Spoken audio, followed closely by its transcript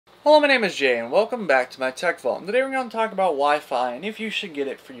Hello, my name is Jay, and welcome back to my Tech Vault. And today we're going to talk about Wi-Fi and if you should get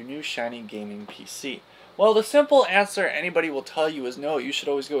it for your new shiny gaming PC. Well, the simple answer anybody will tell you is no, you should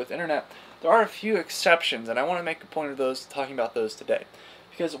always go with internet. There are a few exceptions, and I want to make a point of those, talking about those today.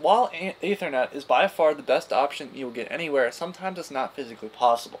 Because while Ethernet is by far the best option you'll get anywhere, sometimes it's not physically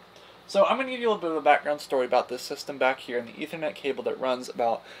possible. So I'm going to give you a little bit of a background story about this system back here and the Ethernet cable that runs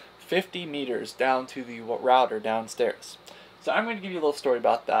about 50 meters down to the router downstairs. So I'm going to give you a little story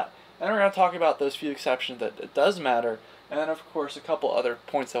about that. And then we're going to talk about those few exceptions that it does matter, and then of course a couple other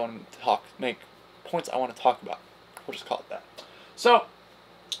points I want to talk about. We'll just call it that. So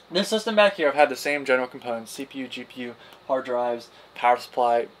this system back here, I've had the same general components: CPU, GPU, hard drives, power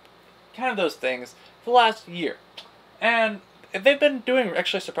supply, kind of those things for the last year, and they've been doing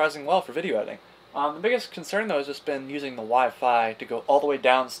actually surprisingly well for video editing. The biggest concern though has just been using the Wi-Fi to go all the way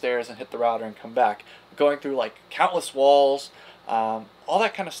downstairs and hit the router and come back, going through like countless walls, all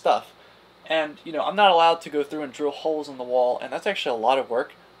that kind of stuff. And I'm not allowed to go through and drill holes in the wall, and that's actually a lot of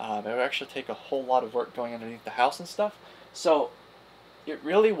work. It would actually take a whole lot of work going underneath the house and stuff. So it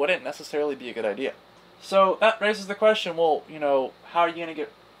really wouldn't necessarily be a good idea. So that raises the question, well, how are you going to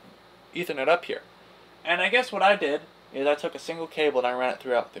get Ethernet up here? And I guess what I did is I took a single cable and I ran it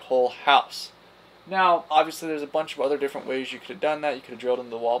throughout the whole house. Now, obviously there's a bunch of other different ways you could have done that. You could have drilled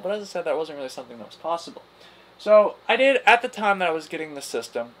into the wall, but as I said, that wasn't really something that was possible. So I did, at the time that I was getting the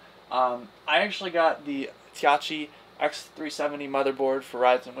system, I actually got the Tiachi X370 motherboard for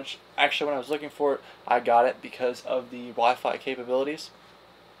Ryzen, which actually when I was looking for it, I got it because of the Wi-Fi capabilities,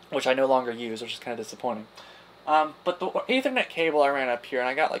 which I no longer use, which is kind of disappointing. But the Ethernet cable I ran up here, and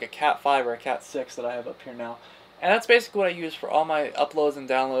I got like a Cat 5 or a Cat 6 that I have up here now, and that's basically what I use for all my uploads and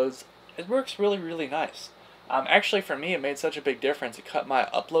downloads. It works really, really nice. Actually, for me, it made such a big difference. It cut my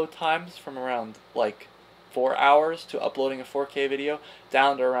upload times from around like 4 hours to uploading a 4K video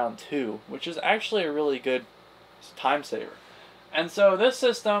down to around 2, which is actually a really good time saver. And so this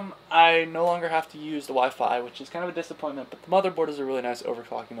system, I no longer have to use the Wi-Fi, which is kind of a disappointment, but the motherboard is a really nice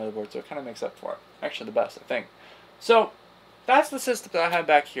overclocking motherboard, so it kind of makes up for it. Actually the best, I think. So that's the system that I have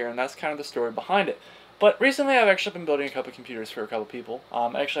back here, and that's kind of the story behind it. But recently I've actually been building a couple computers for a couple people. I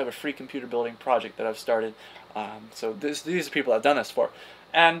actually have a free computer building project that I've started. So these are people I've done this for.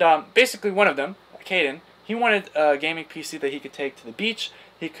 And basically one of them, Caden, he wanted a gaming PC that he could take to the beach.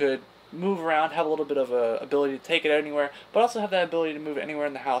 He could move around, have a little bit of a ability to take it anywhere, but also have that ability to move it anywhere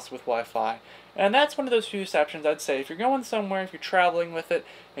in the house with Wi-Fi. And that's one of those few exceptions I'd say. If you're going somewhere, if you're traveling with it,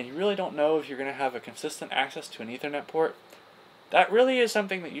 and you really don't know if you're going to have a consistent access to an Ethernet port, that really is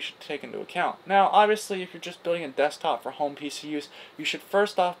something that you should take into account. Now, obviously, if you're just building a desktop for home PC use, you should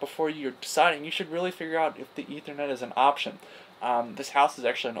first off, before you're deciding, you should really figure out if the Ethernet is an option. This house is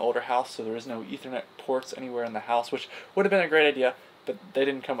actually an older house, so there is no Ethernet ports anywhere in the house, which would have been a great idea, but they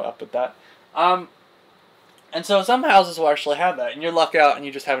didn't come up with that. And so some houses will actually have that, and you luck out and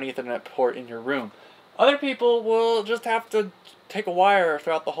you just have an Ethernet port in your room. Other people will just have to take a wire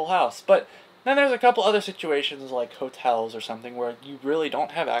throughout the whole house. But then there's a couple other situations like hotels or something where you really don't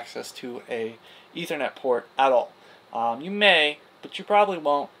have access to a Ethernet port at all. You may, but you probably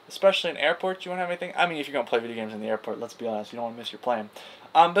won't, especially in airports. You won't have anything. I mean, if you're going to play video games in the airport, let's be honest, you don't want to miss your plane.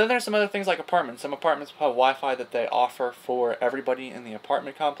 But then there's some other things like apartments. Some apartments have Wi-Fi that they offer for everybody in the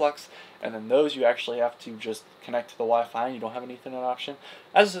apartment complex, and then those you actually have to just connect to the Wi-Fi and you don't have an Ethernet option.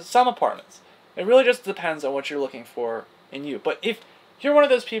 As is some apartments. It really just depends on what you're looking for in you. But if you're one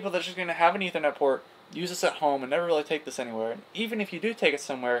of those people that's just going to have an Ethernet port, use this at home, and never really take this anywhere, and even if you do take it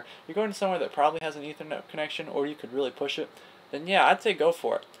somewhere, you're going to somewhere that probably has an Ethernet connection, or you could really push it, then yeah, I'd say go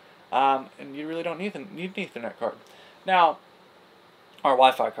for it. And you really don't need an Ethernet card. Now, or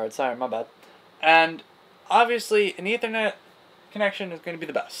Wi-Fi card, sorry, my bad. And obviously, an Ethernet connection is going to be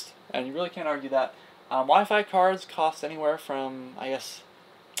the best, and you really can't argue that. Wi-Fi cards cost anywhere from, I guess,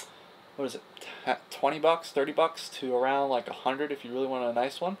 what is it, 20 bucks, 30 bucks to around like 100 if you really want a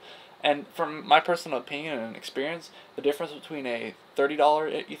nice one. And from my personal opinion and experience, the difference between a $30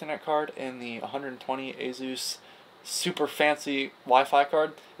 Ethernet card and the 120 Asus super fancy Wi-Fi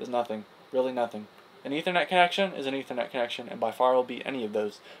card is nothing, really nothing. An Ethernet connection is an Ethernet connection, and by far will beat any of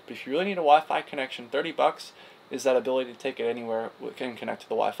those. But if you really need a Wi-Fi connection, 30 bucks is that ability to take it anywhere and connect to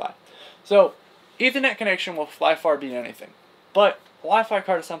the Wi-Fi. So, Ethernet connection will by far beat anything. But a Wi-Fi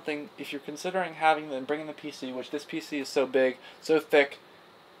card is something, if you're considering having and bringing the PC, which this PC is so big, so thick,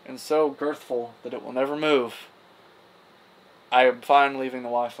 and so girthful that it will never move, I am fine leaving the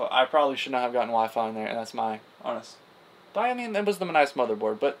Wi-Fi. I probably should not have gotten Wi-Fi in there, and that's my honest. But I mean, it was the nice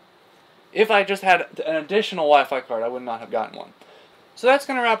motherboard, but if I just had an additional Wi-Fi card, I would not have gotten one. So that's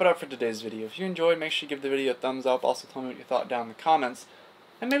going to wrap it up for today's video. If you enjoyed, make sure you give the video a thumbs up. Also tell me what you thought down in the comments.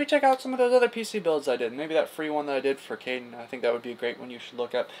 And maybe check out some of those other PC builds I did. Maybe that free one that I did for Caden. I think that would be a great one you should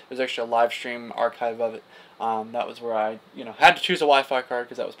look up. There's actually a live stream archive of it. That was where I, had to choose a Wi-Fi card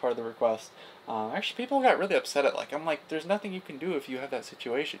because that was part of the request. Actually, people got really upset at I'm like, there's nothing you can do if you have that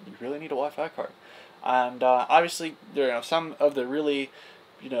situation. You really need a Wi-Fi card. And obviously, some of the really,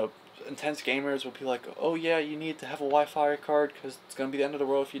 intense gamers will be like, oh yeah, you need to have a Wi-Fi card because it's going to be the end of the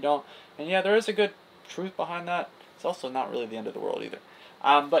world if you don't. And yeah, there is a good truth behind that. It's also not really the end of the world either.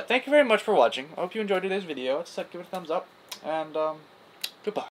 But thank you very much for watching. I hope you enjoyed today's video. Give it a thumbs up, and goodbye.